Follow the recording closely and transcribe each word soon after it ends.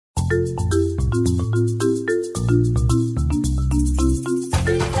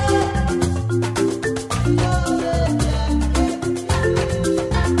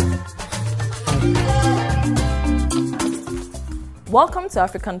Welcome to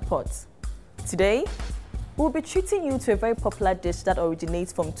African Pot. Today, we'll be treating you to a very popular dish that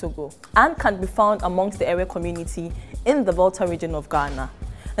originates from Togo and can be found amongst the area community in the Volta region of Ghana.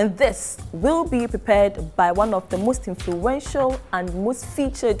 And this will be prepared by one of the most influential and most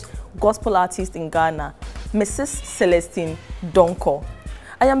featured gospel artists in Ghana, Mrs. Celestine Donkor.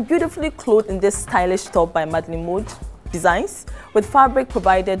 I am beautifully clothed in this stylish top by Madeline Mode Designs with fabric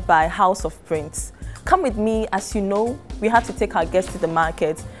provided by House of Prints. Come with me. As you know, we have to take our guests to the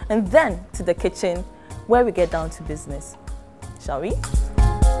market and then to the kitchen where we get down to business. Shall we?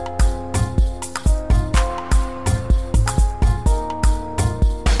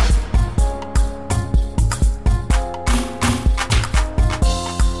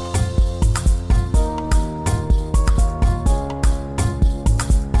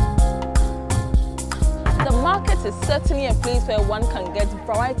 The market is certainly a place where one can get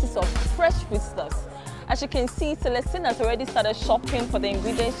varieties of fresh foodstuffs. As you can see, Celestine has already started shopping for the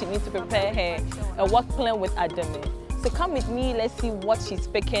ingredients she needs to prepare her work plan with Adame. So come with me, let's see what she's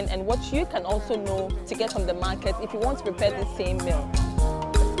picking and what you can also know to get from the market if you want to prepare the same meal.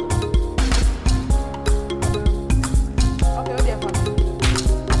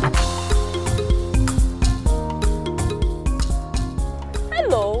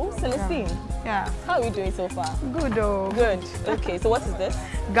 Hello, Celestine. Yeah. How are you doing so far? Good though. Good. Okay, so what is this?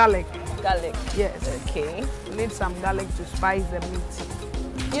 Garlic. Garlic. Yes. Okay. We need some garlic to spice the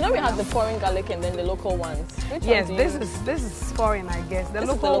meat. You know we have the foreign garlic and then the local ones. Which yes, one this is foreign, I guess. The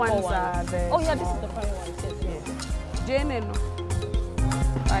local ones are the oh yeah, small. this is the foreign ones. Yes. Yes. Jane,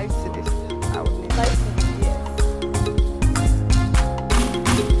 5 cedis. I would need 5 cedis. Yes.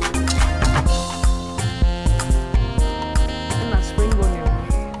 And a spring onion.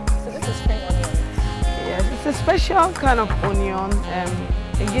 So this is spring onion. Yes, it's a special kind of onion.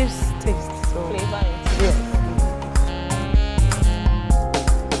 It gives taste. So Flavor and taste. yes.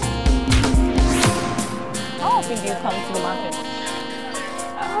 How often do you come to the market?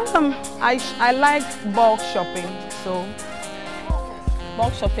 I like bulk shopping, so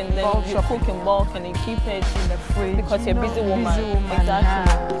Bulk shopping, then bulk you shopping. cook in bulk and you keep it in the fridge. because you're a busy woman. Exactly. Yeah.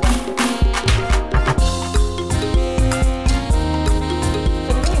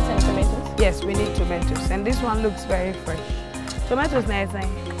 So do you need some tomatoes? Yes, we need tomatoes, and this one looks very fresh. Tomatoes, nice.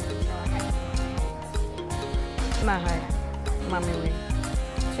 Nah, hi, mommy.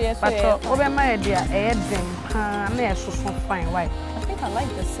 So yes, But so over my idea, I them. I so fine. Why? I think I like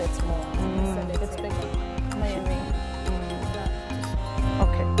this set more. It's bigger.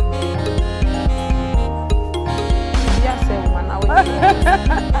 Okay. Yes, one hour.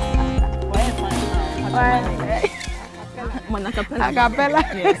 Manacapella. Acapella.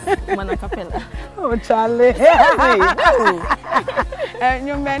 Yes, Manacapella. Oh, Charlie. Hey,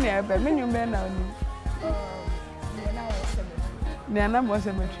 New man here, but new man now. Nana was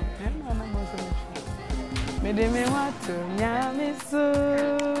a match. Made me want to Yamisu.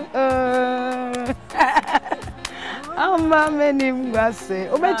 Many say,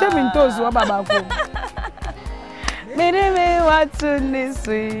 oh, my chairman toes were Baba. Made me want to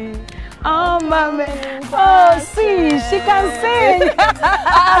Nisui. Oh, mamma. Oh, see, she can sing.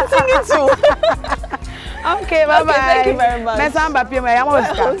 I'm singing too. Okay, bye bye. Thank you very much. Next time, Papi, my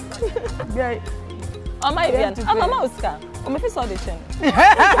Oscar. Oh, my dear. I'm Mama Oscar. I'm a fish audition.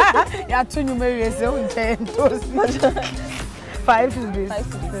 Yeah, 2 new marriages, 10 toes. 5 is this. 5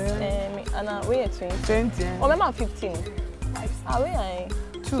 cedis. And we are 20. 20. Oh, Mama 15. Ah, we are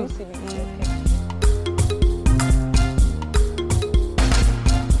 2 cedis.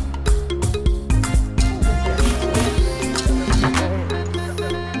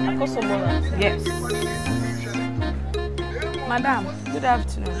 Okay. Yes. Madam, good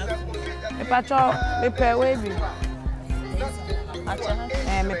afternoon. A patrol, me pay wavy. Me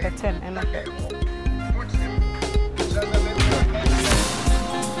pay 10.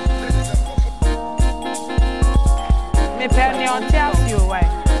 Me pay me on tells you why.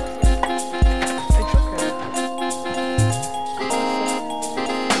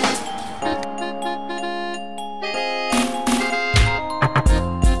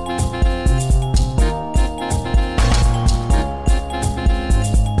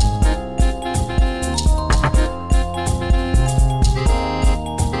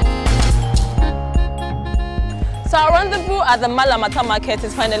 So our rendezvous at the Malamata market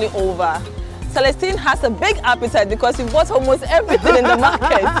is finally over. Celestine has a big appetite because we bought almost everything in the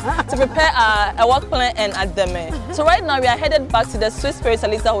market to prepare a work plan and ademe. So right now we are headed back to the Swiss Spirit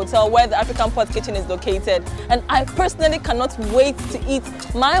Salisa Hotel where the African Pot Kitchen is located. And I personally cannot wait to eat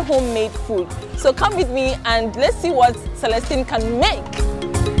my homemade food. So come with me and let's see what Celestine can make.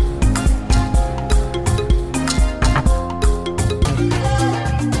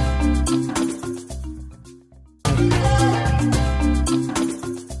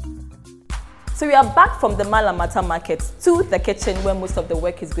 So we are back from the Malamata market to the kitchen where most of the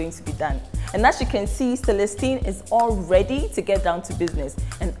work is going to be done. And as you can see, Celestine is all ready to get down to business.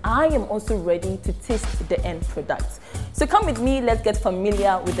 And I am also ready to taste the end product. So come with me, let's get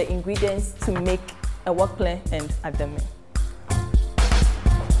familiar with the ingredients to make a work plan and ademe.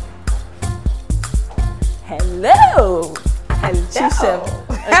 Hello! Hello!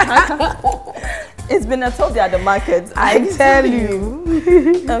 It's been a told you at the market. I tell you.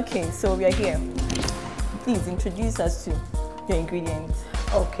 Okay, so we are here. Please introduce us to your ingredients.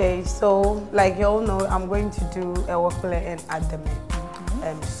 Okay, so like you all know, I'm going to do a wakule and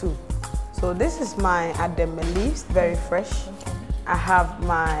ademe soup. So this is my ademe leaves, very fresh. Okay. I have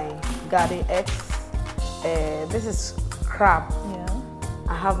my garden eggs. This is crab. Yeah.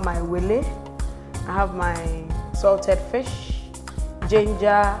 I have my wele. I have my salted fish,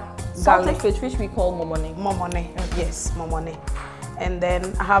 ginger, Salted garlic. fish, which we call momone. Momone, yes, momone. And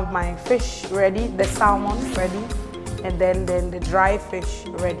then I have my fish ready, the salmon ready, and then the dry fish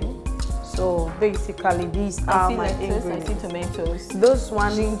ready. So basically these are my ingredients. I see tomatoes. Those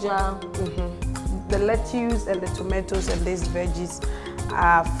ones, Ginger. the lettuce and the tomatoes and these veggies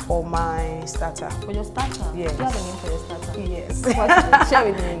are for my starter. For your starter? Yes. Do you have a name for your starter? Yes. What is it? Share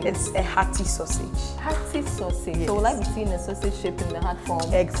with me. It's a hearty sausage. Hearty sausage. Yes. So will I be seeing a sausage shape in the heart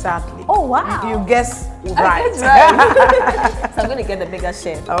form? Exactly. Oh wow. You guess I right. guess right. So I'm going to get the bigger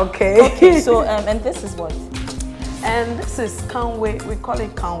share. Okay. Okay, so and this is what? And this is canwe. We call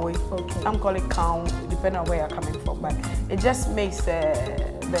it canwe. Okay. Some call it cow, depending on where you're coming from. But it just makes the.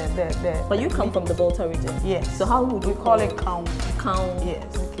 But you come from the Volta region. Yes. So how would you call it cow? Cow. Yes.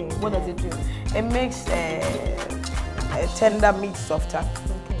 Okay. What does it do? It makes a tender meat softer.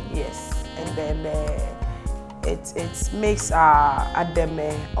 Okay. Yes. And then it makes our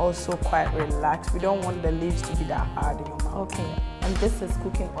ademe also quite relaxed. We don't want the leaves to be that hard in your mouth. Okay. And this is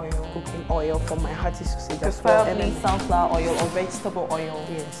cooking oil. Cooking oil for my hearty sausage as well. Preferably sunflower oil or vegetable oil.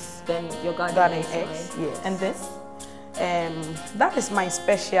 Yes. Then your garden Garden eggs. eggs. Right? Yes. And this? That is my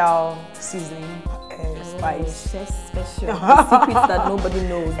special seasoning spice. Just special. The secrets that nobody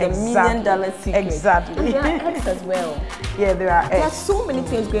knows. The $1 million secret. Exactly. And there are eggs as well. Yeah, there are eggs. There are so many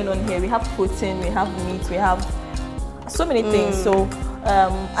things going on here. We have protein, we have meat, we have so many things. So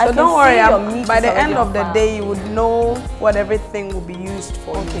don't worry, by the end of the day, you would know what everything will be used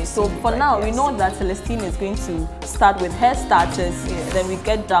for. Okay, so for now, we know that Celestine is going to start with her starters, then we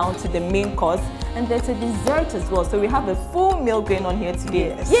get down to the main course, and there's a dessert as well. So we have a full meal going on here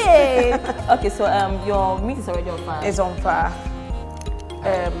today. Yes. Yay! Okay, so your meat is already on fire. It's on fire.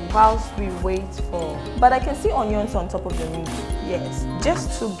 Whilst we wait for... But I can see onions on top of the meat. Yes,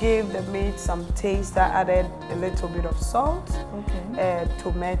 just to give the meat some taste, I added a little bit of salt,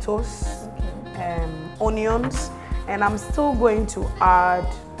 tomatoes, onions, and I'm still going to add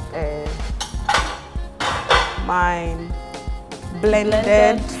my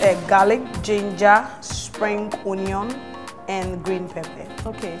blended garlic, ginger, spring onion, and green pepper.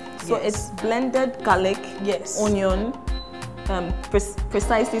 Okay, so it's blended garlic, onion,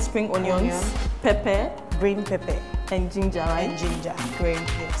 precisely spring onions, pepper, green pepper, and ginger, right? And ginger. Great,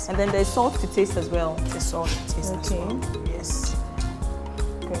 yes. And then there's salt to taste as well. The salt to taste as well. Yes.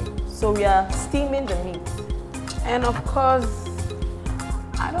 Great. So we are steaming the meat. And of course,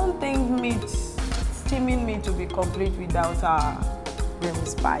 I don't think steaming meat will be complete without our green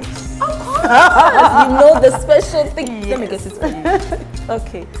spice. Of course! You know the special thing. Let me get it for you.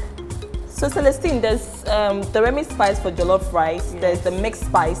 Okay. So Celestine, there's the Remy spice for jollof rice. There's the mixed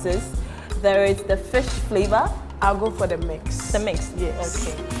spices. There is the fish flavor. I'll go for the mix. The mix? Yes.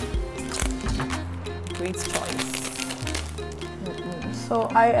 Okay. Great choice. So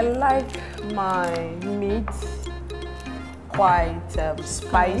I like my meat quite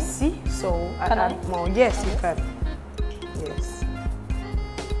spicy. So I add more. Yes, you can. Yes.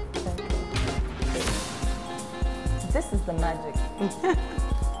 Okay. This is the magic.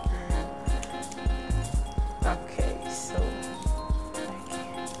 Okay, so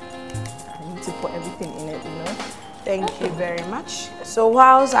I need to put everything in it, you know. Thank you very much. So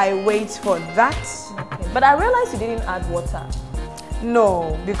whilst I wait for that, but I realized you didn't add water.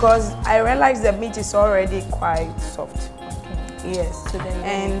 No, because I realized the meat is already quite soft. Okay. Yes. So then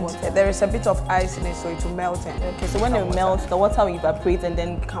and there is a bit of ice in it, so it will melt. Okay, so when it melts, the water will evaporate and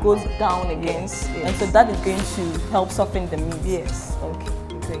then goes down again. Yes, yes. And so that is going to help soften the meat. Yes. Okay,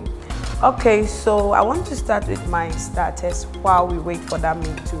 great. Okay, so I want to start with my starters while we wait for that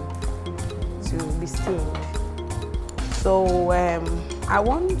meat to be steamed. So I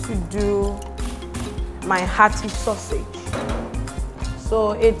want to do my hearty sausage.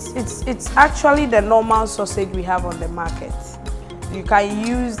 So it's actually the normal sausage we have on the market. You can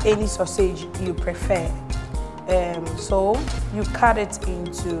use any sausage you prefer. So you cut it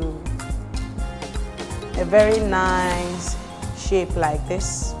into a very nice shape like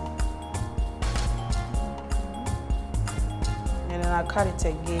this. And then I cut it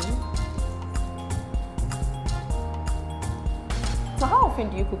again. So how often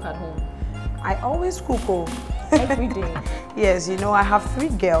do you cook at home? I always cook every day. Yes, you know, I have 3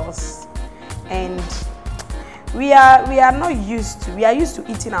 girls, and we are not used to. We are used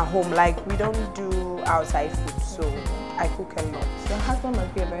to eating at home. Like, we don't do outside food, so I cook a lot. Your husband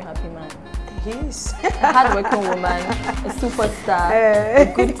must be a very happy man. He is a hard-working woman, a superstar, a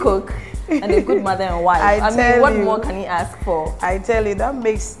good cook, and a good mother and wife. I mean, what more can he ask for? I tell you, that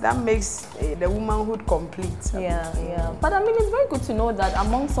makes the womanhood complete. Yeah. But I mean, it's very good to know that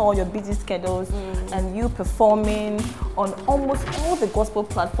amongst all your busy schedules and you performing on almost all the gospel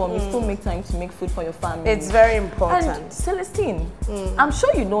platforms, you still make time to make food for your family. It's very important. And Celestine, I'm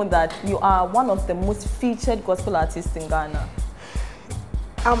sure you know that you are one of the most featured gospel artists in Ghana.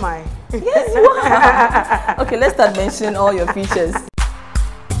 Am I? Yes, you are. Okay, let's start mentioning all your features.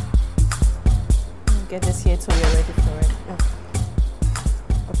 Get this here till you're ready for it.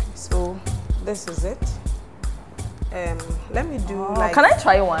 Okay, so this is it. Let me do like... Can I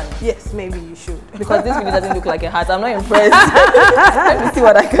try one? Yes, maybe you should. Because this really doesn't look like a hat. I'm not impressed. Let me see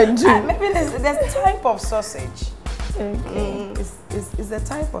what I can do. Maybe there's type of sausage. Okay. It's the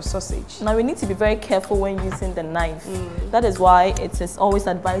type of sausage. Now we need to be very careful when using the knife. That is why it is always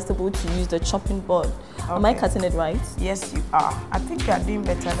advisable to use the chopping board. Okay. Am I cutting it right? Yes, you are. I think you are doing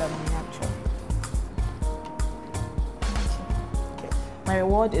better than me, actually. My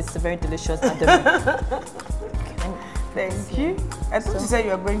reward is very delicious at the moment. Thank you. I thought you said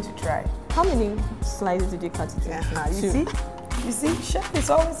you were going to try. How many slices did you cut it into? You see, chef is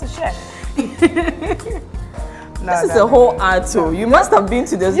always a chef. This is a whole art, so you must have been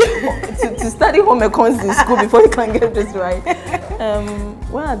to this to study home econs in school before you can get this right.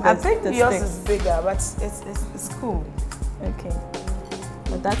 Where are I think yours is bigger, but it's cool. Okay,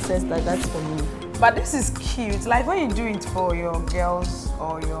 but that says that that's for me. But this is cute. Like when you do it for your girls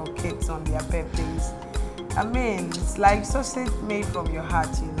or your kids on their birthdays. I mean, it's like sausage made from your heart,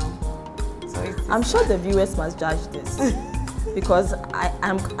 you know. So I'm sure the viewers must judge this. Because I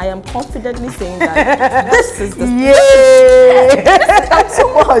am confidently saying that this is the Yay! Not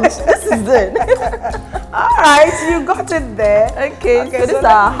too much. This is it. Alright, you got it there. Okay, so this is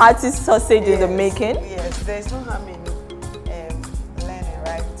our hearty sausage in the making. Yes, there's no harm in learning,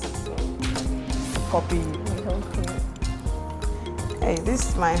 right? So copy. Okay. Hey, this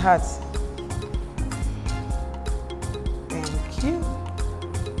is my heart. Thank you.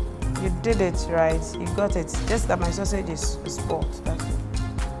 You did it right. You got it. Just that my sausage is spoiled. That's it.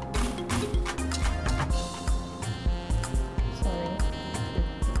 Sorry.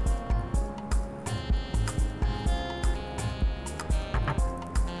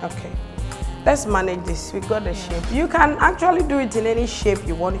 Okay. Let's manage this. We got the shape. You can actually do it in any shape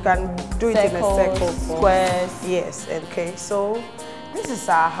you want. You can do it in a circle, squares. Yes. Okay. So this is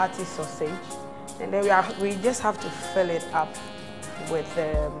our hearty sausage, and then we just have to fill it up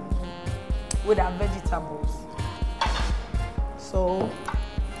with our vegetables. So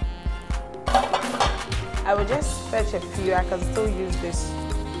I will just fetch a few. I can still use this.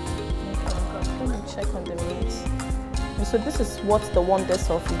 Okay, let me check on the meat. And so this is what the wonders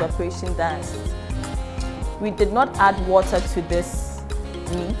of evaporation does. We did not add water to this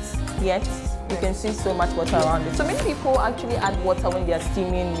meat yet. You can see so much water around it. So many people actually add water when they are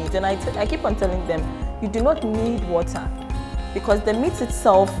steaming meat, and I keep on telling them, you do not need water, because the meat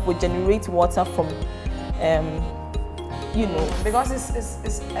itself will generate water from, you know. Because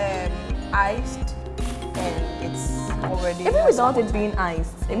it's iced and it's already... Even without it being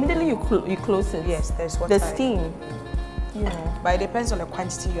iced, immediately you close it. Yes, there's water. The steam, you know. But it depends on the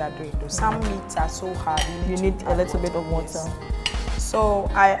quantity you are doing. Some meats are so hard, you need a little bit of water. Yes. So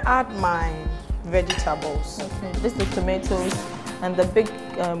I add my vegetables. Okay, this is tomatoes and the big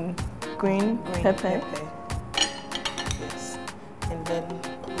green pepper. Yes. And then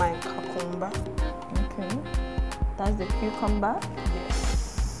my cucumber. Okay. That's the cucumber.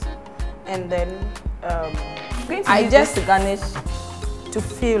 Yes. and then I just to garnish. To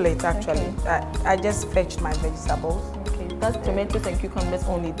fill it actually. Okay. I just fetched my vegetables. Okay, that's tomatoes and cucumbers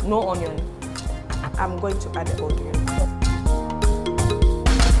only, no onion. I'm going to add the onion.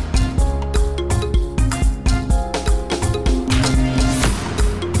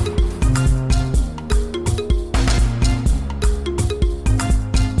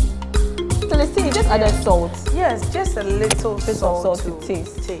 Celestine, you just added salt. Yes, just a little salt to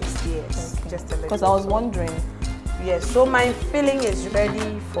taste. Yes, okay. Just a little. Because I was wondering. Yes, so my filling is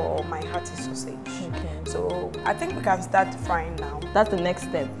ready for my hearty sausage. Okay. So I think we can start frying now. That's the next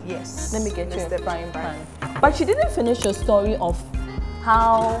step. Yes. Let me get you a frying pan. But you didn't finish your story of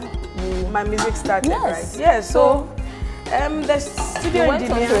how my music started, yes. Right? Yes. So the studio you went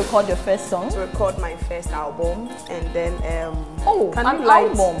on to record your first song. To record my first album, and then an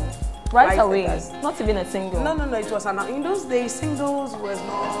album. Right away, not even a single. No. It was in those days, singles was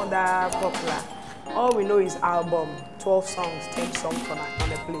not that popular. All we know is album, 12 songs, 10 songs on a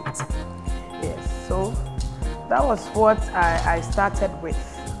plate. Yes, so that was what I started with.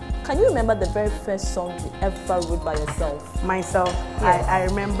 Can you remember the very first song you ever wrote by yourself? Myself, yes. I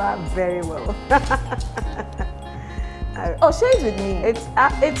remember very well. Share it with me.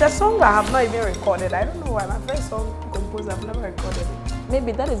 It's a song I have not even recorded. I don't know why. My first song composed, I've never recorded it.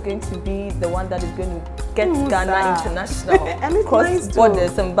 Maybe that is going to be the one that is going to get Ghana international. And it's cross nice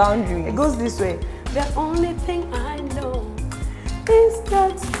borders and boundaries. It goes this way. The only thing I know is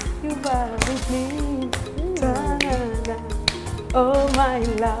that you are with me. Oh my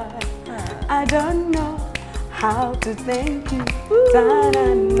Lord, I don't know how to thank you.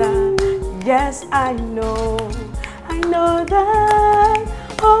 Yes, I know that,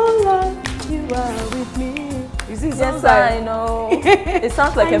 oh Lord, you are with me. You see, yes, I know. It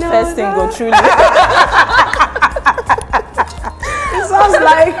sounds like a first single, truly. It sounds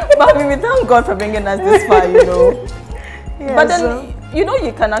like, but we thank God for bringing us this far, you know. Yeah, but then, you know,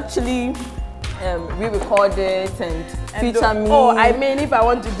 you can actually re-record it and feature me. Oh, I mean, if I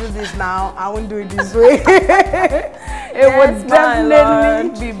want to do this now, I won't do it this way. It would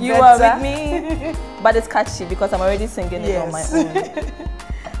definitely be better. You are with me. But it's catchy because I'm already singing it on my own.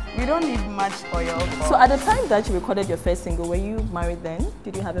 We don't need much oil. So at the time that you recorded your first single, were you married then?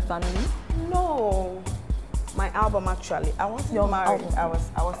 Did you have a family? No. My album actually. I wasn't married. I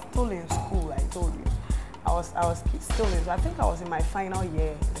was still in school, I told you. I was still in, I think I was in my final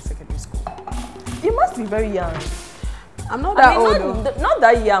year in the secondary school. You must be very young. I'm not that old. Not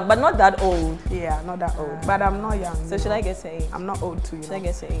that young, but not that old. Yeah, not that old. But I'm not young. So should I guess your age? I'm not old too, Should I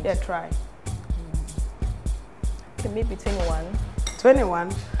guess your age? Yeah, try. Okay, maybe 21.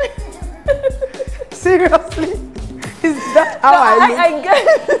 21? Seriously? Is that how I look? I guess.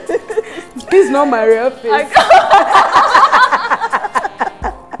 This is not my real face.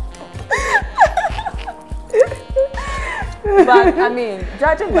 But I mean,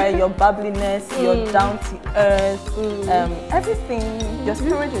 judging by your bubbliness, your down to earth, everything, your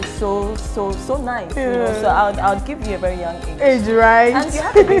spirit is so nice. You know? So I would give you a very young age. Right? And you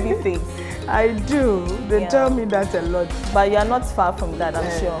have a baby face. I do. They tell me that a lot. But you're not far from that, I'm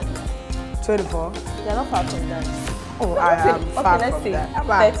sure. 24? You're not far from that. Oh, I am far from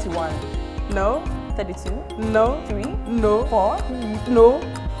that. 31. No. 32? No. 3? No. 4? No.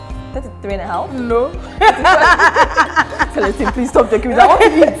 33 and a half? No. Celestine, please stop joking with that. I want to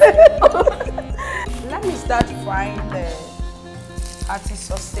eat. Let me start frying the hearty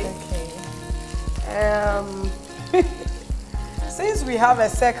sausage. Okay. Since we have a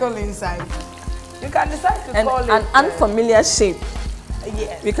circle inside, you can decide to call it an unfamiliar shape.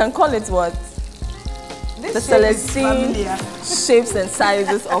 Yes. We can call it what? This the Celestine shapes and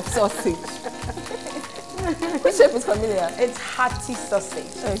sizes of sausage. Which shape is familiar? It's hearty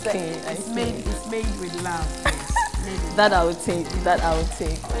sausage. Okay, it's made with love. That I would take. That I would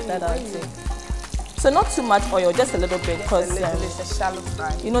take. That I would take. So not too much oil, just a little bit, because it's a shallow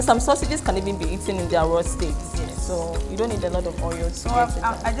fry. You know, some sausages can even be eaten in their raw state. Yes. So you don't need a lot of oil. So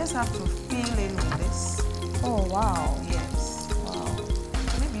I just have to fill in with this. Oh wow. Yes. Wow.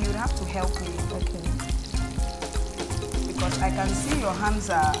 Maybe you'd have to help me. Okay. Because I can see your hands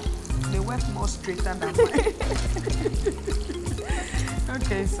they work more straighter than mine.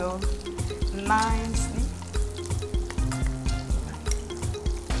 Okay, so nicely.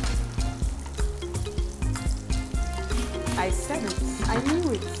 I said it. I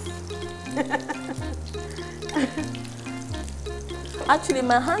knew it. Actually,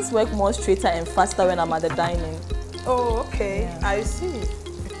 my hands work more straighter and faster when I'm at the dining. Oh, okay. Yeah. I see.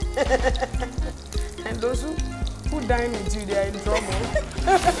 And those who dine with you, they are in trouble.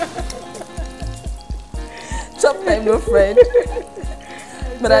 Chop time, no friend.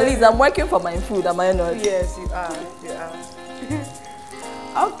 But at least I'm working for my food, am I not? Yes, you are. You are.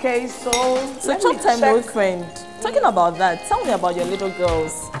 Okay, so short time no friend. Talking about that, tell me about your little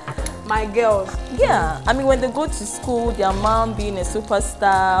girls. My girls. Yeah, I mean, when they go to school, their mom being a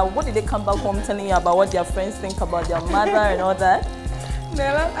superstar, what did they come back home telling you about what their friends think about their mother and all that? The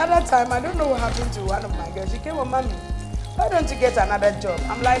other time, I don't know what happened to one of my girls. She came on, Mommy, why don't you get another job?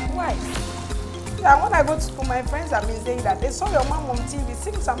 I'm like, why? And when I go to school, my friends have been saying that they saw your mom on TV,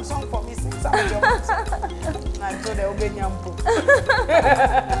 sing some song for me, sing some of your mom. I told them,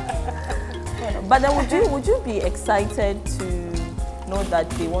 but then would you be excited to know that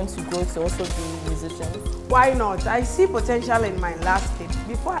they want to grow to also be musicians? Why not? I see potential in my last kid.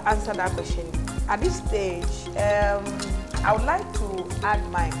 Before I answer that question, at this stage, I would like to add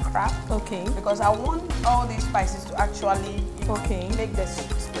my craft. Okay. Because I want all these spices to actually make the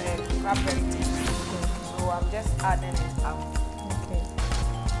craft very tasty. So I'm just adding it up. Okay.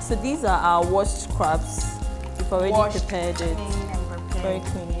 So these are our washed crabs. You've already prepared it. Clean and prepared. Very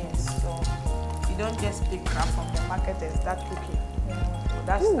clean. Yes. So you don't just pick crab from the market and start cooking. So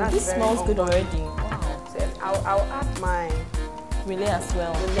that's this smells good already. Wow. So I'll add my relay as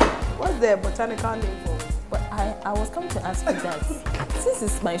well. What's the botanical name for it? But I was coming to ask you that. Since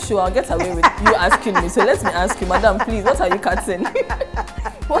it's my show, I'll get away with you asking me. So let me ask you, Madam, please, what are you cutting?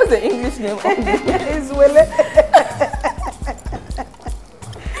 What's the English name of it? It's Wele.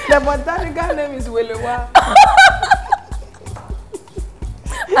 The botanical name is Welewa.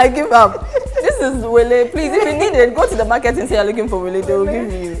 I give up. This is Wele. Please, if you need it, go to the market and say you're looking for Wele. They will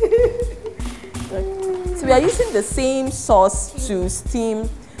give you. So we are using the same sauce to steam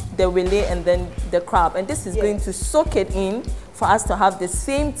the Wele and then the crab. And this is going to soak it in for us to have the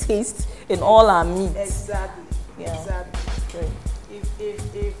same taste in all our meats. Exactly. Yeah. Exactly. Right.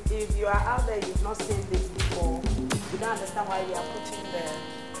 If you are out there, you've not seen this before, you don't understand why we are putting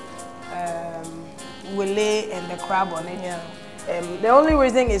the Wele and the crab on it. Yeah. The only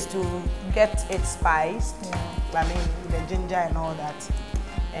reason is to get it spiced. I mean, the ginger and all that.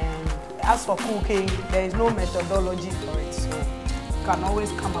 And as for cooking, there is no methodology for it, so you can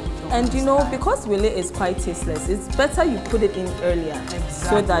always come up with your And own you know, style. because Wele is quite tasteless, it's better you put it in earlier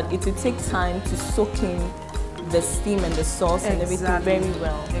so that it will take time to soak in the steam and the sauce and everything very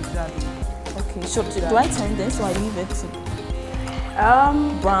well. Exactly. Okay, do I turn this or I leave it to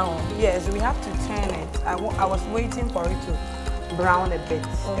brown? Yes, we have to turn it. I was waiting for it to brown a bit.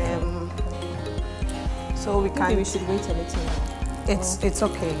 Okay. So we can. Maybe we should wait a little more. It's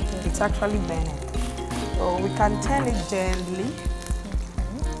okay. It's actually burning. So we can turn it gently.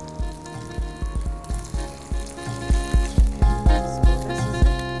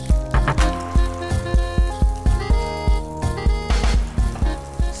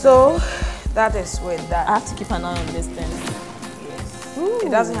 So that is with that. I have to keep an eye on this then. Yes. Ooh.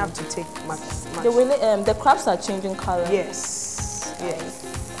 It doesn't have to take much. The crabs are changing color. Yes. Yes.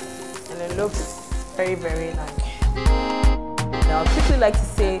 And it looks very, very nice. Now, I'd quickly like to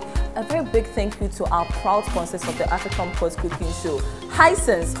say a very big thank you to our proud sponsors of the African Pot Cooking Show.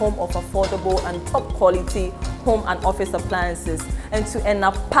 Hisense, home of affordable and top quality home and office appliances. And to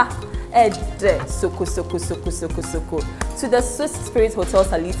Enapa, Soko. To the Swiss Spirit Hotel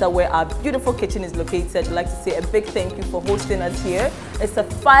Salita, where our beautiful kitchen is located, I'd like to say a big thank you for hosting us here. It's a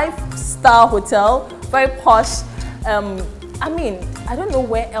 5-star hotel, very posh. I mean, I don't know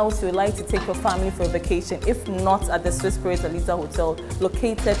where else you would like to take your family for a vacation, if not at the Swiss Spirit Salita Hotel,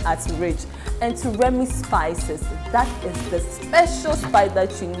 located at Ridge. And to Remy Spices, that is the special spice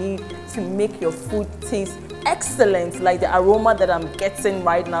that you need to make your food taste excellent, like the aroma that I'm getting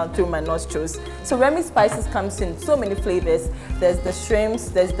right now through my nostrils. So Remy Spices comes in so many flavors. There's the shrimps,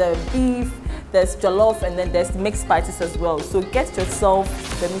 there's the beef, there's jollof, and then there's mixed spices as well. So get yourself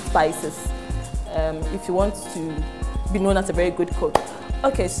Remy Spices if you want to be known as a very good cook.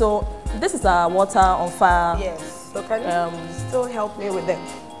 Okay, so this is our water on fire. Yes. So can you still help me with the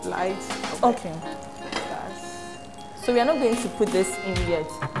lights? Okay. So we are not going to put this in yet.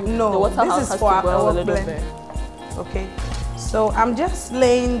 No, the water this has is for to boil our a little blend. bit. Okay. So I'm just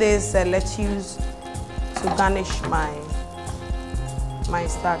laying this lettuce to garnish my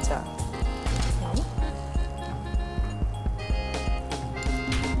starter.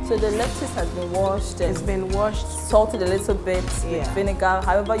 So the lettuce has been washed. It's been washed, salted a little bit with vinegar,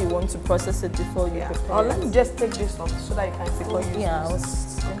 however you want to process it before you prepare. Or let me just take this off so that you can see what you I was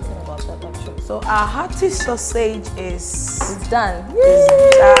thinking about that actually. So our hearty sausage is done.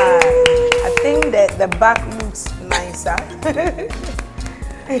 It's done. I think that the back looks nicer.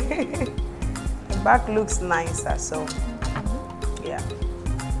 The back looks nicer, so yeah.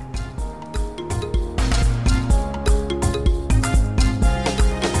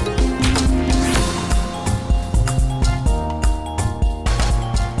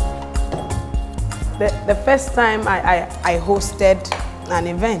 The first time I hosted an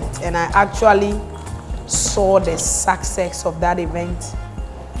event, and I actually saw the success of that event.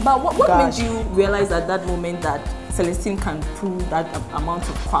 But what made you realize at that moment that Celestine can pull that amount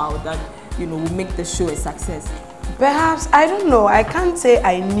of crowd that, you know, will make the show a success? Perhaps, I don't know. I can't say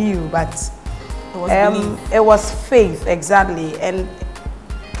I knew, but it was faith, exactly. And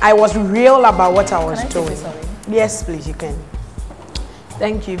I was real about what I was doing. Yes, please, you can.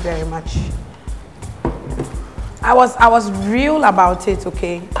 Thank you very much. I was real about it,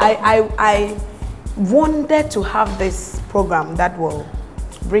 okay? I wanted to have this program that will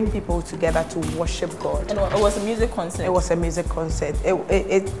bring people together to worship God. And it was a music concert? It was a music concert.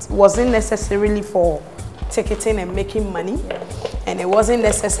 It wasn't necessarily for ticketing and making money, and it wasn't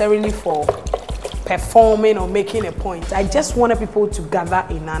necessarily for performing or making a point. I just wanted people to gather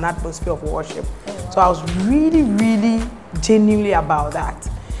in an atmosphere of worship. So I was really, really genuinely about that.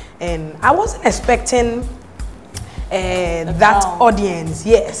 And I wasn't expecting that audience,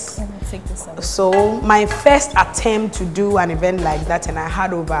 yes. Take this out. So my first attempt to do an event like that, and I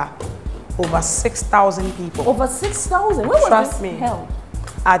had over 6,000 people. Over 6,000? Where was Trust this me. held?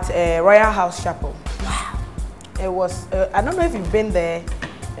 At Royal House Chapel. Wow. It was, I don't know if you've been there,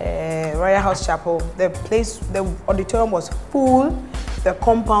 Royal House Chapel. The place, the auditorium was full, the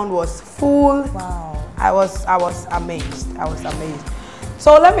compound was full. Wow. I was amazed. I was amazed.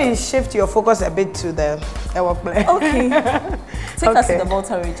 So let me shift your focus a bit to the workplace. Okay. Take us to the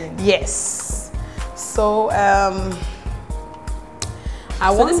Volta region. Yes. So I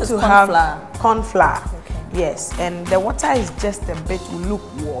want to have corn flour. Okay. Yes, and the water is just a bit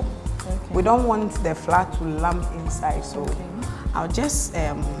lukewarm. Okay. We don't want the flour to lump inside, so I'll just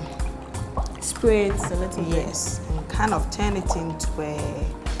spray it a little bit. Yes, and kind of turn it into a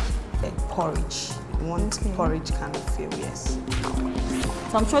porridge. You want porridge kind of feel, yes.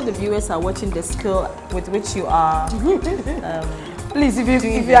 So I'm sure the viewers are watching the skill with which you are. Please,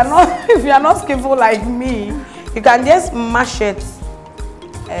 if you are not skillful like me, you can just mash it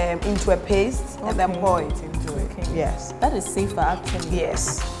into a paste and then pour it into it. Yes. That is safer, actually.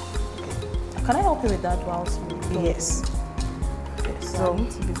 Yes. Can I help you with that whilst you? Yes. So I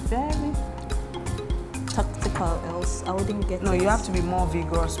need to be very tactical, else I wouldn't get. No, you have to be more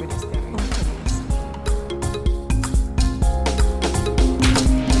vigorous with the stirring.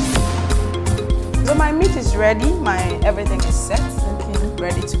 So my meat is ready, everything is set,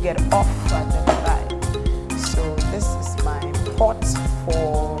 ready to get off at the fry. So this is my pot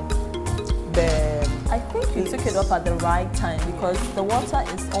for the. I think you took it up at the right time because the water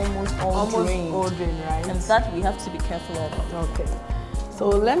is almost all drained, right? and that we have to be careful of. Okay. So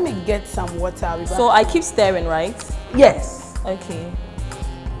let me get some water. So I keep stirring, right? Yes. Okay.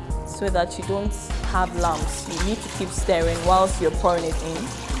 So that you don't have lumps, you need to keep stirring whilst you're pouring it in.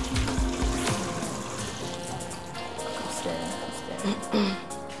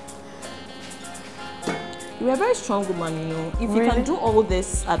 You're a very strong woman, you know. If you can do all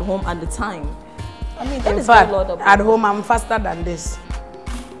this at home at the time, I mean, that is a lot of. At home, I'm faster than this.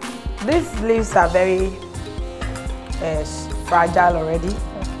 These leaves are very fragile already,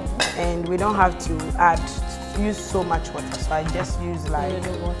 and we don't have to use so much water. So I just use like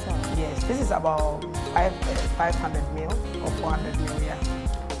water. Yes, this is about 500 ml or 400 ml. Yeah,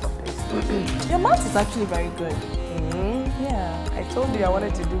 of this. Your mouth is actually very good. Yeah. I told you I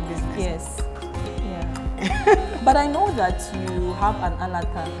wanted to do business. Yes. Yeah. But I know that you have an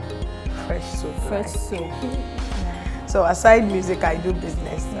alata. Fresh soap. Fresh soap. Yeah. So aside music, I do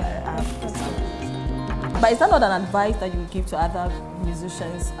business. But is that not an advice that you give to other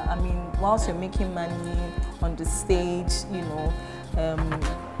musicians? I mean, whilst you're making money on the stage, you know,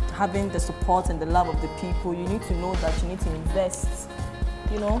 having the support and the love of the people, you need to know that you need to invest,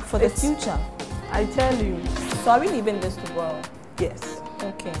 you know, for the future. I tell you. So are we leaving this to boil? Yes.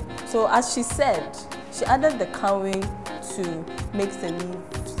 Okay. So as she said, she added the curry to make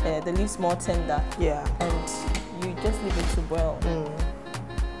the leaves more tender. Yeah. And you just leave it to boil.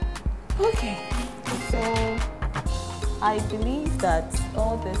 Okay. So I believe that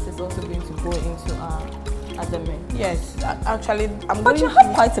all this is also going to go into our abdomen. Yes. Actually, But you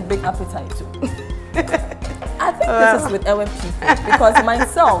have quite a big appetite too. I think this is with our people because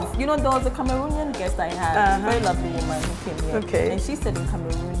myself, you know, there was a Cameroonian guest I had, a very lovely woman who came here. Okay. And she said in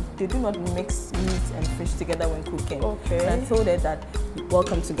Cameroon, they do not mix meat and fish together when cooking. Okay. And I told her that,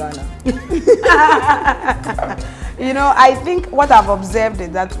 welcome to Ghana. You know, I think what I've observed is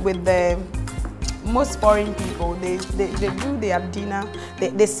that with the most foreign people, they do their dinner,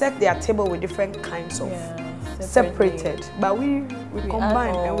 they set their table with different kinds of separated. But we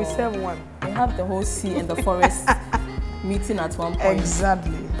combine and we serve one. We have the whole sea and the forest meeting at one point.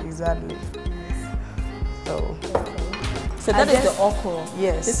 Exactly, exactly. So, so that is the okra.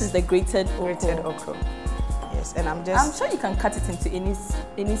 Yes. This is the grated okra. Grated okra. Yes, and I'm sure you can cut it into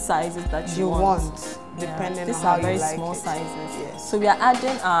any sizes that you want. Depending on how you like it. These are very small sizes. Yes. So we are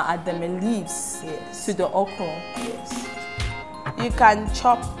adding our ademe leaves to the okra. Yes. You can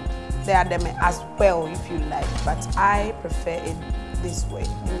chop the ademe as well if you like, but I prefer it this way.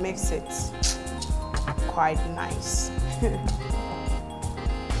 It makes it quite nice.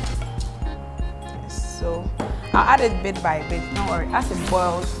 Yes, so I'll add it bit by bit. Don't worry. As it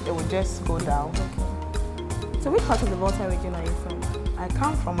boils, it will just go down. Okay. So which part of the Volta region are you from? I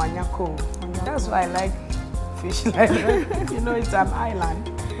come from Anyako. That's why I like fish like that. You know, it's an island.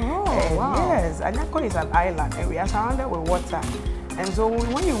 Oh, wow. Yes, Anyako is an island and we are surrounded with water. And so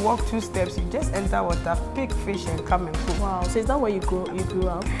when you walk 2 steps, you just enter water, pick fish and come and cook. Wow, so is that where you grew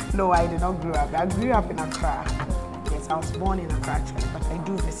up? No, I did not grow up. I grew up in Accra. Yes, I was born in Accra actually, but I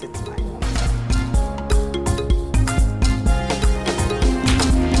do visit my home.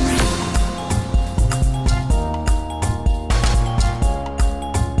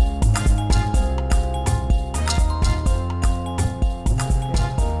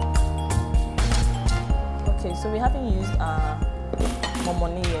 Okay, so we haven't used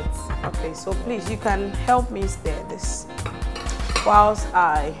momoni yet. Okay, so please, you can help me stir this whilst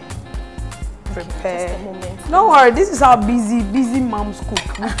I prepare. Just a moment. Don't worry, this is how busy moms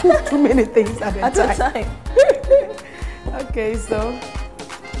cook. We cook too many things at a time. Okay, so.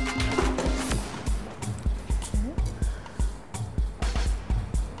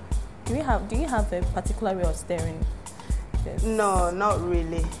 Do you have a particular way of stirring this? No, not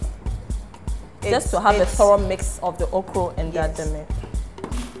really. Just to have a thorough mix of the okra and the ademe.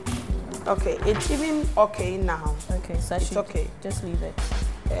 Okay, it's even okay now. Okay, so it's okay. Just leave it.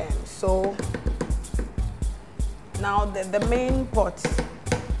 So now the main pot,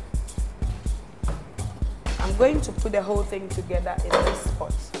 I'm going to put the whole thing together in this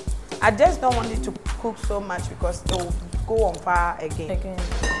pot. I just don't want it to cook so much because it will go on fire again.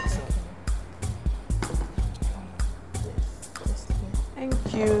 So.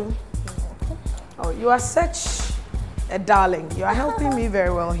 Thank you. Oh, you are such a darling. You are helping me very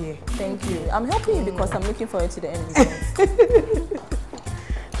well here. Thank you. I'm helping you because I'm looking forward to the end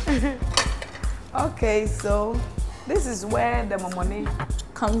result. Okay, so this is where the momoni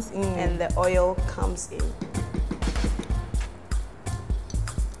comes in and the oil comes in.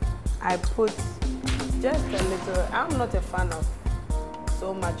 I put just a little. I'm not a fan of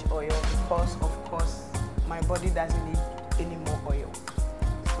so much oil because, of course, my body doesn't need any more oil.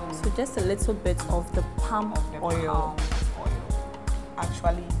 So just a little bit of the palm oil.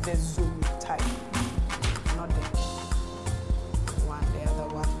 Actually, the zoom type, not the one, the other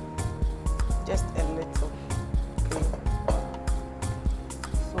one. Just a little. Okay.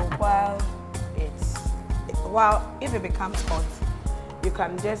 So if it becomes hot, you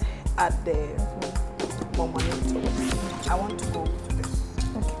can just add the momoni to it. I want to go to this.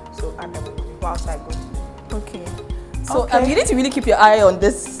 Okay. So add the momoni whilst I go to it. Okay. So you need to really keep your eye on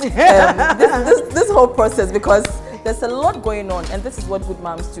this this whole process because there's a lot going on, and this is what good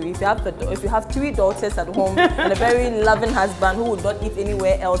moms do. If you have 3 daughters at home and a very loving husband who would not eat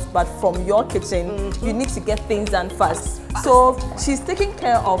anywhere else but from your kitchen, you need to get things done fast. So she's taking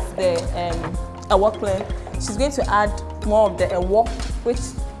care of the ewokle. She's going to add more of the ewok, which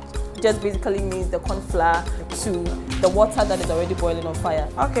just basically means the corn flour to the water that is already boiling on fire.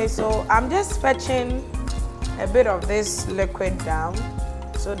 Okay, so I'm just fetching a bit of this liquid down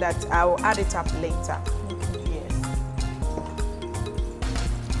so that I will add it up later. Okay. Yes.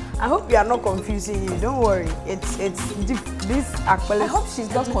 I hope you are not confusing you. Don't worry. It's this actually. I hope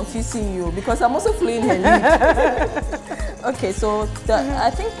she's not confusing you because I'm also following her lead. Okay, so I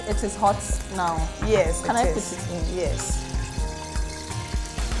think it is hot now. Yes. Can I put it in? Yes.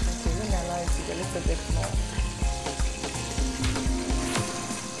 Okay, let me allow it to be a little bit more.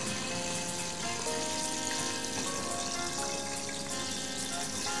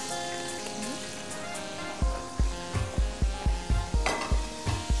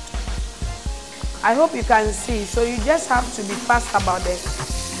 I hope you can see. So you just have to be fast about the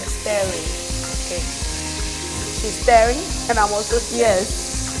stirring. Okay. She's stirring and I'm also stirring.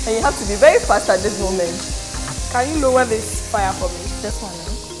 Yes. And you have to be very fast at this moment. Can you lower this fire for me? This one,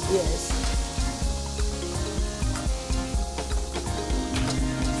 eh? Yes.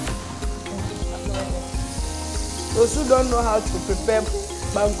 Those who don't know how to prepare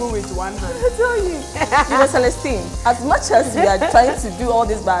banku with one hand. I tell you. You know, Celestine, as much as we are trying to do all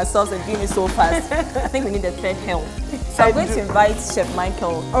this by ourselves and doing it so fast, I think we need a third help. So I'm going to invite Chef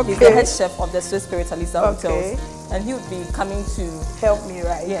Michael. Okay. He's the head chef of the Swiss Spirit Alisa Hotels. and he would be coming to help me,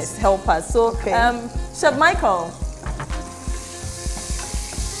 right? Yes, help us. So, okay. Chef Michael.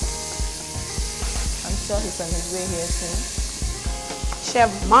 I'm sure he's on his way here soon.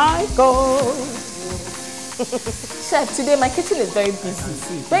 Chef Michael. Chef, today my kitchen is very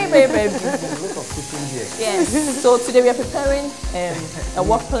busy. Very busy. Lots of cooking here. Yes. So today we are preparing a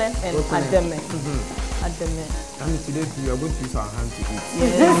waffle and ademe. Ademe. I mean, today we are going to use our hands to eat.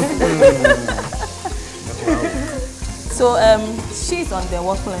 Yes. So she's on the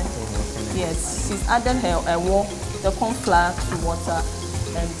waffle. Yes, she's added the corn flour to water,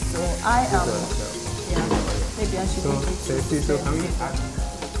 and so I am. Yeah, maybe I should. So can we add?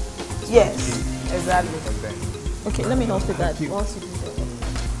 Yes, exactly. Okay, let me help with that.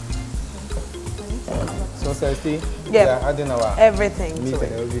 So Celestine, we are adding our everything meat to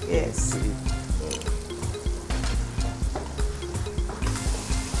and everything. Yes. To it.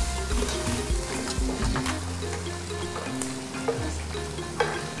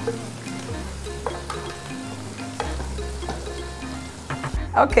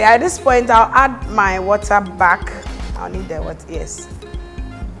 Okay, at this point, I'll add my water back. I'll need the what? Yes,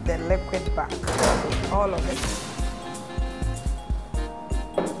 the liquid back. All of it.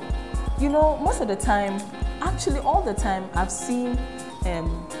 You know, most of the time, actually all the time, I've seen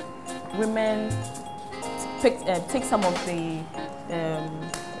women take some of the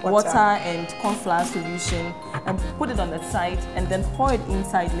water and corn flour solution and put it on the side and then pour it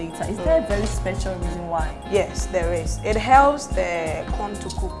inside later. Is there a very special reason why? Yes, there is. It helps the corn to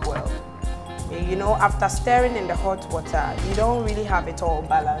cook well. You know, after stirring in the hot water, you don't really have it all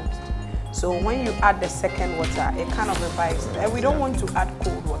balanced. So when you add the second water, it kind of revives it. And we don't want to add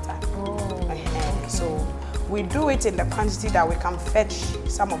cold water. Okay. So we do it in the quantity that we can fetch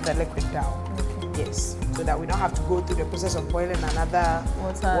some of the liquid down. Okay. Yes, so that we don't have to go through the process of boiling another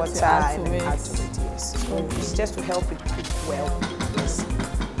water and add to it. Yes. So it's just to help it cook well. Yes.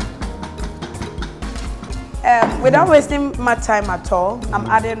 Without wasting much time at all, I'm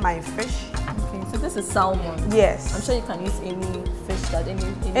adding my fish. Okay, so this is salmon. Yes. I'm sure you can use any fish that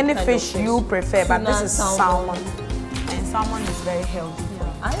any fish you prefer, Tuna, but this is salmon. And salmon is very healthy.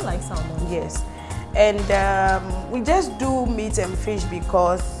 Yeah, I like salmon. Yes. And we just do meat and fish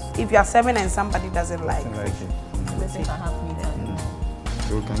because if you are serving and somebody doesn't like fish, they can have meat and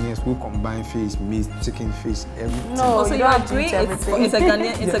so we combine fish, meat, chicken, fish, everything. No, so you agree it's a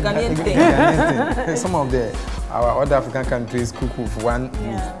Ghanaian thing. Some of our other African countries cook with one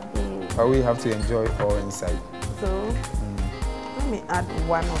meat, but we have to enjoy all inside. So let me add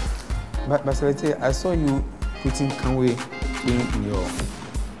one of. But Celestine, I saw you putting kanwe in your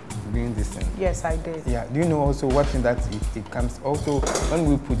doing this thing. Yes, I did. Yeah. Do you know also what thing that it comes also when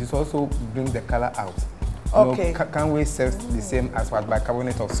we put it also bring the color out? Okay. Kanwe serves the same as what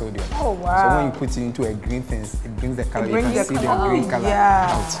bicarbonate of sodium. Oh wow. So when you put it into a green thing, it brings the color. You can see the green color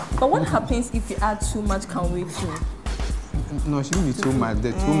out. But what happens if you add too much kanwe too? No, it shouldn't be too much.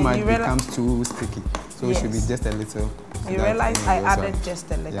 The too much becomes too sticky. So it should be just a little. You realize I added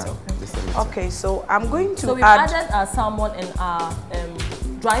just a little. Yeah, just a little. Okay, so I'm going to So we added our salmon and our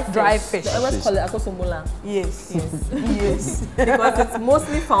dry fish. The others call it akosomola. Yes. Yes. Because it's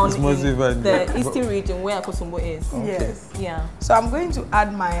mostly found in the in eastern region where akosombo is. Okay. Yes. Yeah. So I'm going to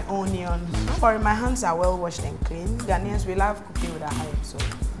add my onion. Don't worry, my hands are well washed and clean. Ghanaians, we love cooking with our hands. So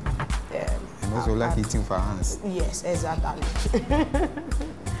and also like eating for our hands. Yes, exactly.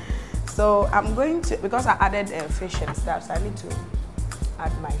 So I'm going to, because I added fish and stuff, so I need to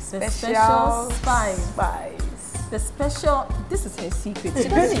add my special spice. The special, this is her secret. She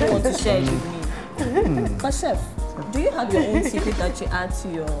doesn't even want to share it with me. But chef, do you have your own secret that you add to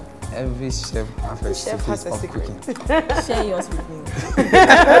your... Every chef has a secret of cooking. Share yours with me.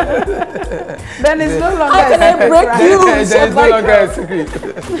 Then it's no longer How can I break you? It's no longer a secret.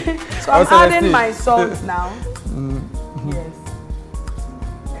 So I'm adding my salt now. Yes.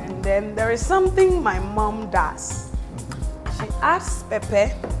 And then there is something my mom does. She adds pepper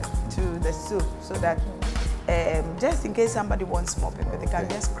to the soup so that just in case somebody wants more pepper, they can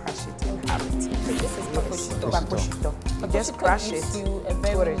just crush it and have it. So this is Paposhito. You just crush it. Gives you a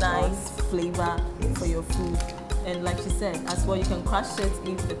very nice flavor for your food. And like she said, as well, you can crush it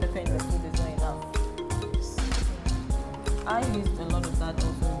if the pepper in the food is not enough. I used a lot of that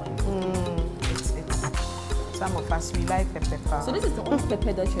also in my food. Some of us, we like pepper. So this is the only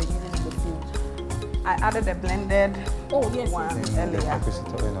pepper that you're using in the food? I added a blended one earlier.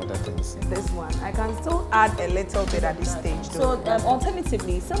 And other things. This one. I can still add a little bit at this stage. So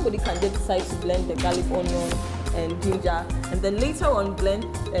alternatively, somebody can just decide to blend the garlic, onion, and ginger, and then later on blend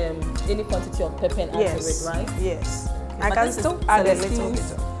any quantity of pepper and add to it, right? Yes. Okay. I can still add a little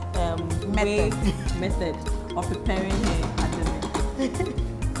bit of method. of preparing the ademe.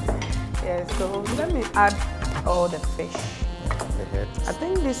 Yeah, so let me add all the fish. The head. I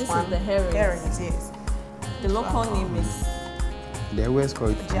think this one is the herrings. Herrings, yes. The local name is They always call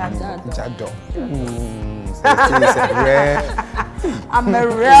it Jado. Jado. Celestine is a rare. I'm a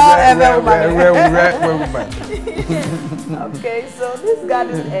rare woman. Okay, so this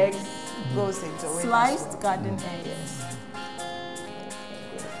garden eggs goes into it. sliced garden eggs.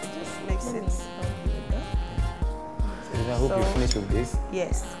 It just makes it. I hope you finish with this.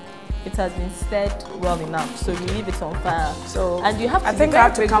 Yes. It has been stirred well enough, so you leave it on fire. So and you have to I think be I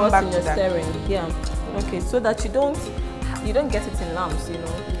very have to come rigorous back in to your that. stirring. Yeah. Okay, so that you don't get it in lumps. You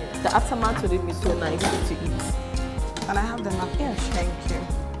know, the aftermath will be so nice to eat. Can I have the napkin? Yeah, sure. Thank you.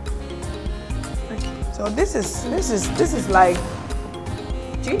 Okay. So this is like.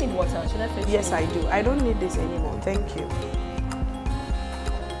 Do you need water? Should I fetch? Yes, I do. I don't need this anymore. Thank you.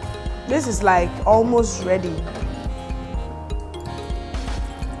 This is like almost ready.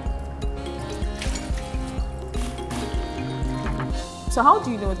 So how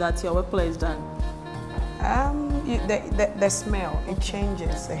do you know that your wepla is done? The smell, it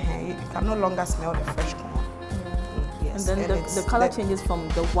changes. You can no longer smell the fresh corn. Yes. And then the color changes from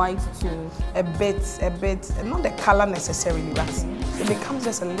the white to a bit, not the color necessarily, but it becomes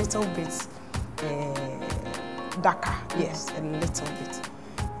just a little bit darker. Yes, a little bit.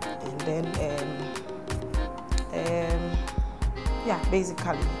 And then, yeah,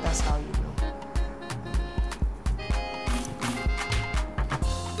 basically, that's how you know.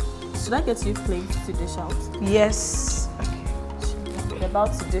 Should I get you plates to dish out? Yes. Okay. We're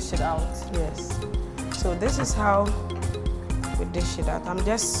about to dish it out. Yes. So this is how we dish it out. I'm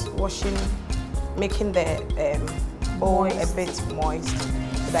just making the bowl a bit moist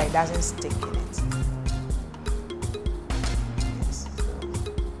so that it doesn't stick in it. Yes.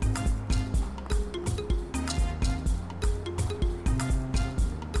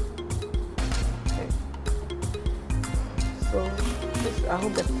 Okay. So I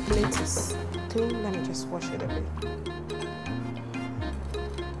hope the plate is clean. Let me just wash it a bit.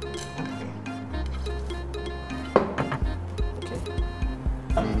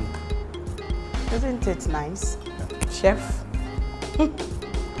 Isn't it nice, Chef? Okay.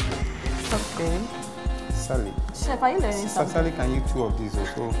 Sally. Chef, are you learning something? Sally can eat 2 of these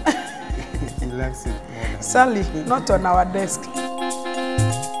also. He likes it more than Sally, not on our desk.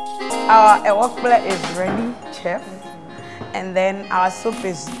 Our wokpla is ready, Chef. And then our soup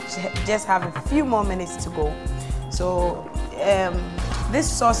is just have a few more minutes to go. So this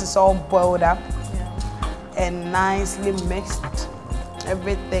sauce is all boiled up and nicely mixed.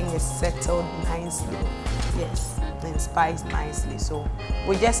 Everything is settled nicely, yes, and spiced nicely. So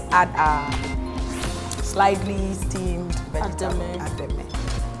we just add our slightly steamed vegetable ademe,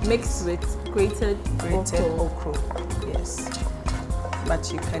 mixed with grated okra. Yes.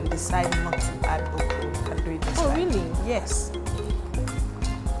 But you can decide not to add okra. You can do it this Oh, way. really? Yes.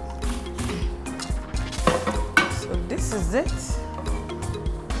 So this is it.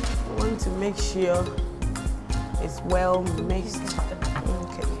 We want to make sure it's well mixed.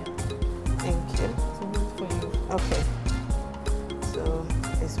 Okay. Thank you. Okay. So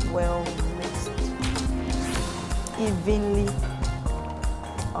it's well mixed, evenly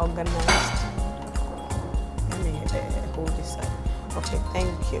organized. Let me hold this side. Okay,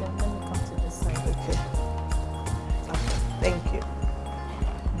 thank you. Let me come to this side. Okay. Okay, thank you.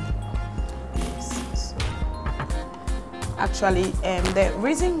 Yes. So actually, the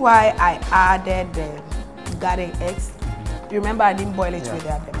reason why I added the garden eggs, you remember I didn't boil it with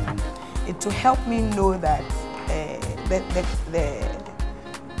them. It to help me know that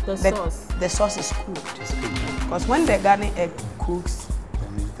the sauce is cooked. Because when the garden egg cooks,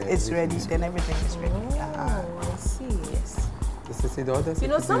 it's ready. Then everything is ready. Oh, I see. Yes. You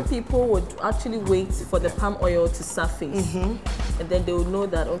know, some people would actually wait for the palm oil to surface, and then they would know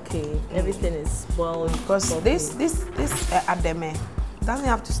that okay, everything is boiled. Because this ademe doesn't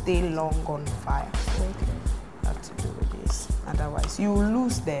have to stay long on fire. Okay. Have to do with this. Otherwise, you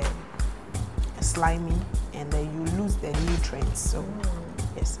lose the slimy, and then you lose the nutrients. So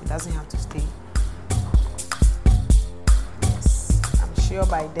yes, it doesn't have to stay. Sure,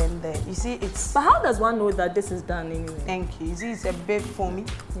 by then you see it's. But how does one know that this is done anyway? Thank you. You see, it's a bit foamy.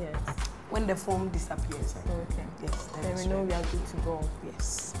 Yes. When the foam disappears. Okay. Yes. Then we know we are good to go.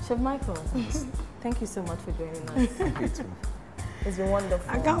 Yes. Chef Michael, thank you so much for joining us. Thank you too. It's been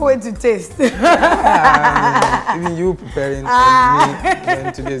wonderful. I can't wait to taste. Even you preparing and me,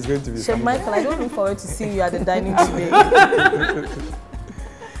 then today is going to be Chef something. Michael, I don't look forward to seeing you at the dining today.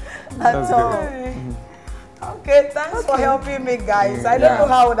 That's all. good. Okay, thanks for helping me, guys. I don't know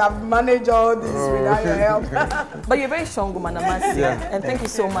how I would have managed all this without your help. But you're very strong woman, I must say. And thank you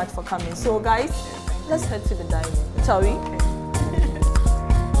so much for coming. So guys, let's head to the dining, shall we?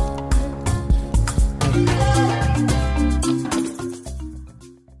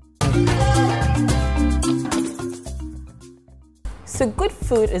 So good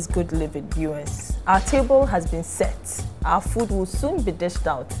food is good living, viewers. Our table has been set. Our food will soon be dished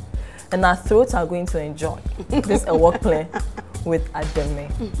out. And our throats are going to enjoy this work play with Ademe.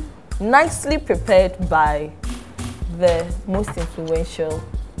 Nicely prepared by the most influential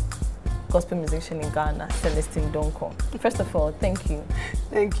gospel musician in Ghana, Celestine Donkor. First of all, thank you.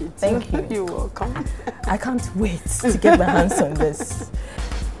 Thank you. Thank you. You're welcome. I can't wait to get my hands on this.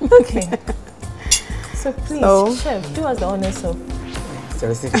 Okay. So please, chef, do us the honors of...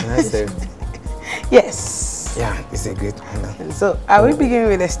 Celestine, can I serve? Yes. Yeah, it's a great honor. So, are we beginning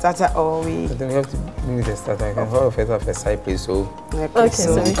with the starter or we... I think we have to begin with the starter. I can have a side plate, so... Okay,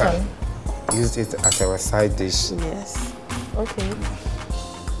 so we can use it as our side dish. Yes. Okay.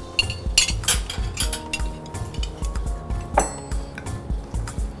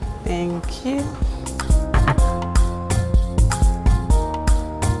 Thank you.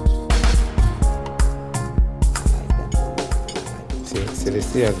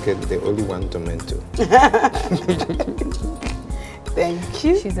 Celestine has got the only one tomato. Thank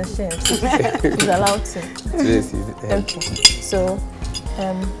you. She's a chef. She's allowed to. Yes, okay. So,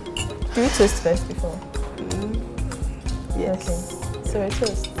 do we toast first before? Yes. Okay. So a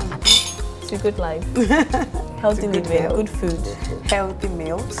toast to good life, healthy living, good food, healthy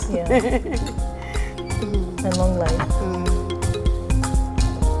meals. Yeah. And long life.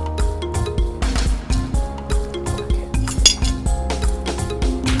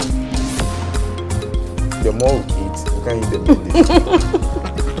 The more we eat, we can eat the more.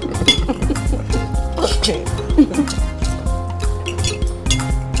 Okay.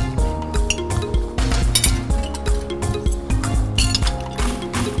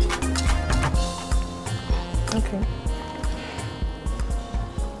 Okay.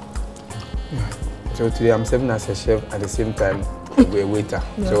 So today I'm serving as a chef at the same time we're a waiter.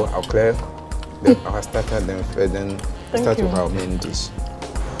 Yeah. So I'll clear our starter, then start with our main dish.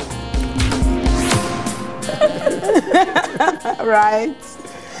 Right.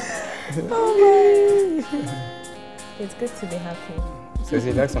 Oh my. It's good to be happy. So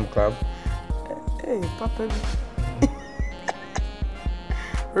you like some crab? Hey, Papa.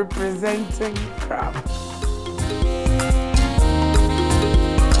 Representing crab.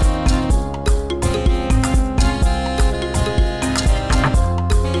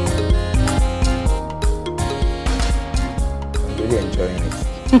 I'm really enjoying it.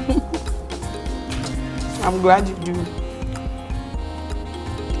 I'm glad you do.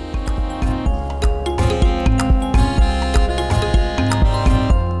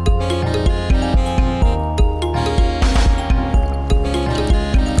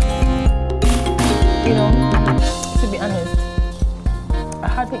 You know, to be honest, I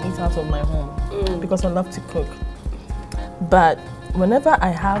hardly eat out of my home because I love to cook. But whenever I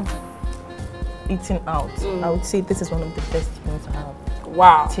have eaten out, I would say this is one of the best things I have.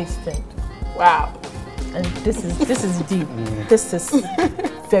 Wow. Tasted. Wow. And this is deep. This is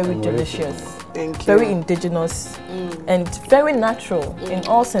very delicious. Thank you. Very indigenous and very natural in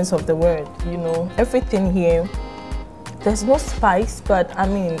all sense of the word. You know, everything here. There's no spice, but I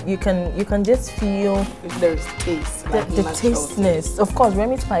mean, you can just feel there's taste. The tasteness. Of course,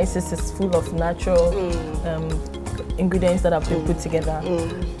 Remy Spices is full of natural ingredients that have been put together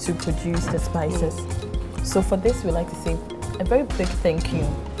to produce the spices. So for this, we like to say a very big thank you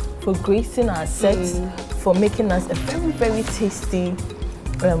for gracing our set, for making us a very, very tasty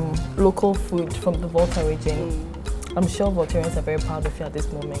local food from the Volta region. I'm sure Voltarians are very proud of you at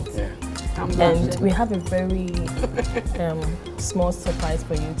this moment. Yeah. And we have a very small surprise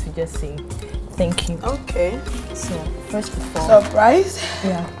for you to just say thank you. Okay. So first of all, surprise?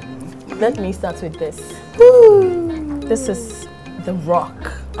 Yeah. Let me start with this. Woo. This is the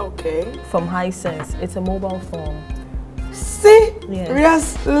Rock. Okay. From Hisense. It's a mobile phone.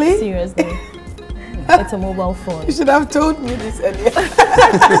 Seriously? Seriously. It's a mobile phone. You should have told me this earlier.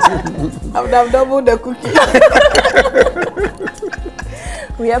 I would have doubled the cookie.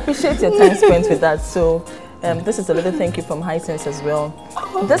 We appreciate your time spent with that. So this is a little thank you from Hisense as well.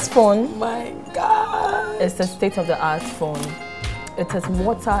 Oh, this phone, my God, it's a state-of-the-art phone. It is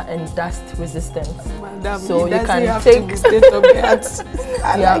water and dust resistant. Madam, so you can take state-of-the-art.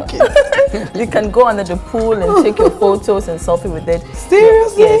 I like it. You can go under the pool and take your photos and selfie with it.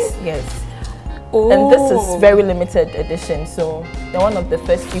 Seriously? Yes. Oh. And this is very limited edition, so you're one of the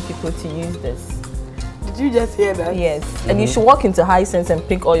first few people to use this. Did you just hear that? Yes. And you should walk into Hisense and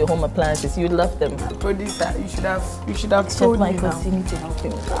pick all your home appliances. You love them. Producer, you should have Chef told me Michael, now. you need to help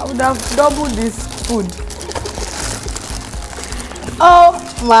him. I would have doubled this food. Oh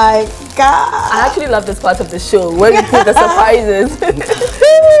my God. I actually love this part of the show where we put the surprises.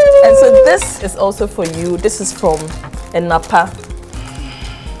 And so this is also for you. This is from Enapa.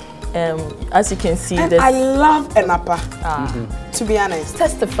 As you can see, And this. I love Enapa. To be honest.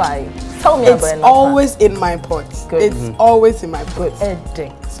 Testify. Tell me It's about Enapa. always in my pot. Good. It's always in my pot.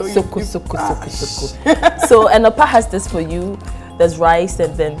 So you- So Enapa has this for you. There's rice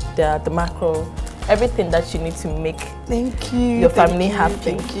and then the mackerel. Everything that you need to make Thank you. your family happy.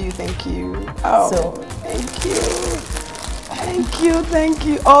 Thank you. Thank you. Oh, So- thank you. Thank you. Thank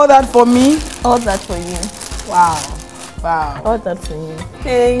you. All that for me. All that for you. Wow. Wow. All that for you.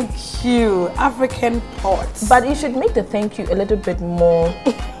 Thank you. African pot. But you should make the thank you a little bit more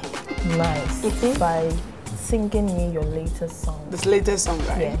nice by singing me your latest song. This latest song,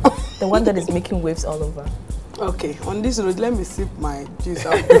 right? Yeah. The one that is making waves all over. Okay. On this note, let me sip my juice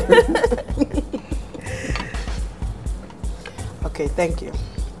out. Okay, thank you.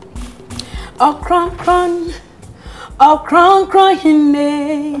 Oh, cron, hine.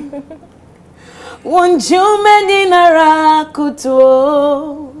 Wonjume nara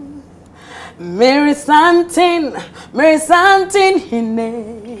kuto. Mary Santin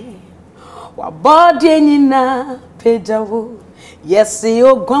hine. Wabodi nina pejawu. Yesi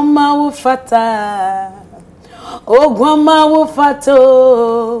ogwama wufata. Ogwama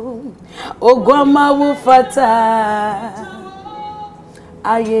wufato. Ogwama wufata.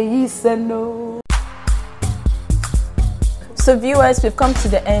 Aye no. So viewers, we've come to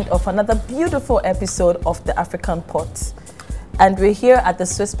the end of another beautiful episode of the African Pot. And we're here at the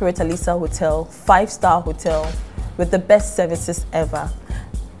Swiss Spirit Alisa Hotel, 5-star hotel, with the best services ever.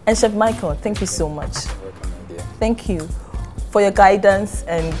 And Chef Michael, thank you so much. Welcome, my dear. Thank you for your guidance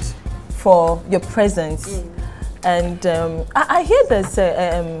and for your presence. And I hear there's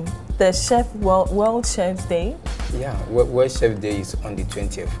the Chef World Chef's Day. Yeah, World Chef Day is on the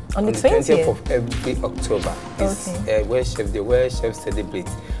 20th. On the 20th? Of every October is World Chef Day, where chefs celebrate.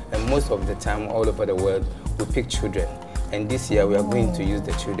 And most of the time, all over the world, we pick children. And this year, we are going to use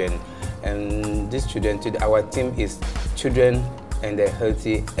the children. And these children, our theme is children and their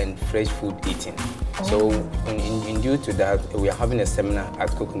healthy and fresh food eating. So in due to that, we are having a seminar at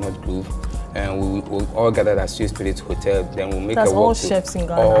Coconut Grove. And we will all gather at Swiss Spirit Hotel. Then we'll make That's a walk all to chefs in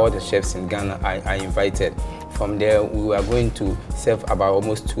Ghana. all the chefs in Ghana are invited. From there, we are going to serve about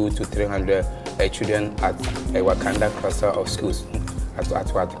almost 200 to 300 children at a Wakanda cluster of schools at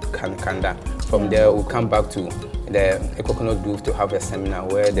Wakanda. From there, we'll come back to the Coconut Grove to have a seminar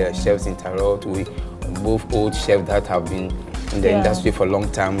where the chefs interact with both old chefs that have been in the industry for a long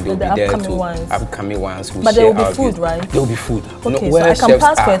time. They'll be there to upcoming ones. But there will be food, right? There will be food. Okay, so I can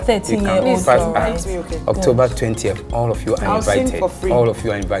pass for a 13-year-old. Right? October 20th, all of you are invited. For free. All of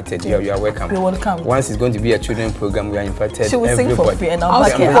you are invited. You are welcome. You're welcome. Once it's going to be a children's program, we are invited. She will everybody. sing for free and I'll I'll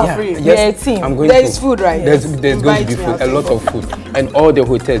back sing it for up. free. We're a team. I'm going There to, is food, right? There's going to Invite be me, food, a I'll lot sing of food. And all the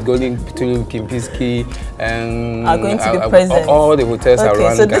hotels, going to Kimpiski, Are going to be present. All the hotels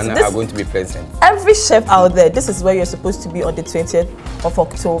around so Ghana are going to be present. Every chef out there, this is where you're supposed to be on the 20th of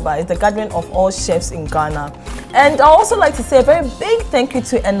October. It's the gathering of all chefs in Ghana. And I also like to say a very big thank you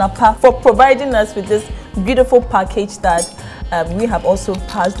to Enapa for providing us with this beautiful package that we have also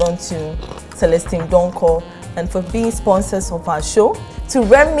passed on to Celestine Donkor, and for being sponsors of our show. To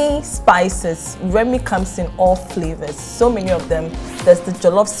Remy Spices. Remy comes in all flavors, so many of them. There's the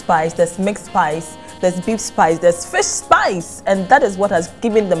jollof spice, there's mixed spice, there's beef spice, there's fish spice, and that is what has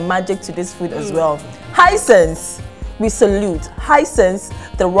given the magic to this food as well. Hisense, we salute. Hisense,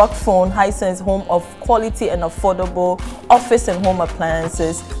 the rock phone. Hisense, home of quality and affordable office and home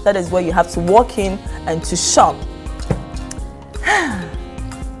appliances. That is where you have to walk in and to shop.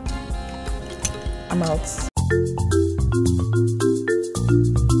 I'm out.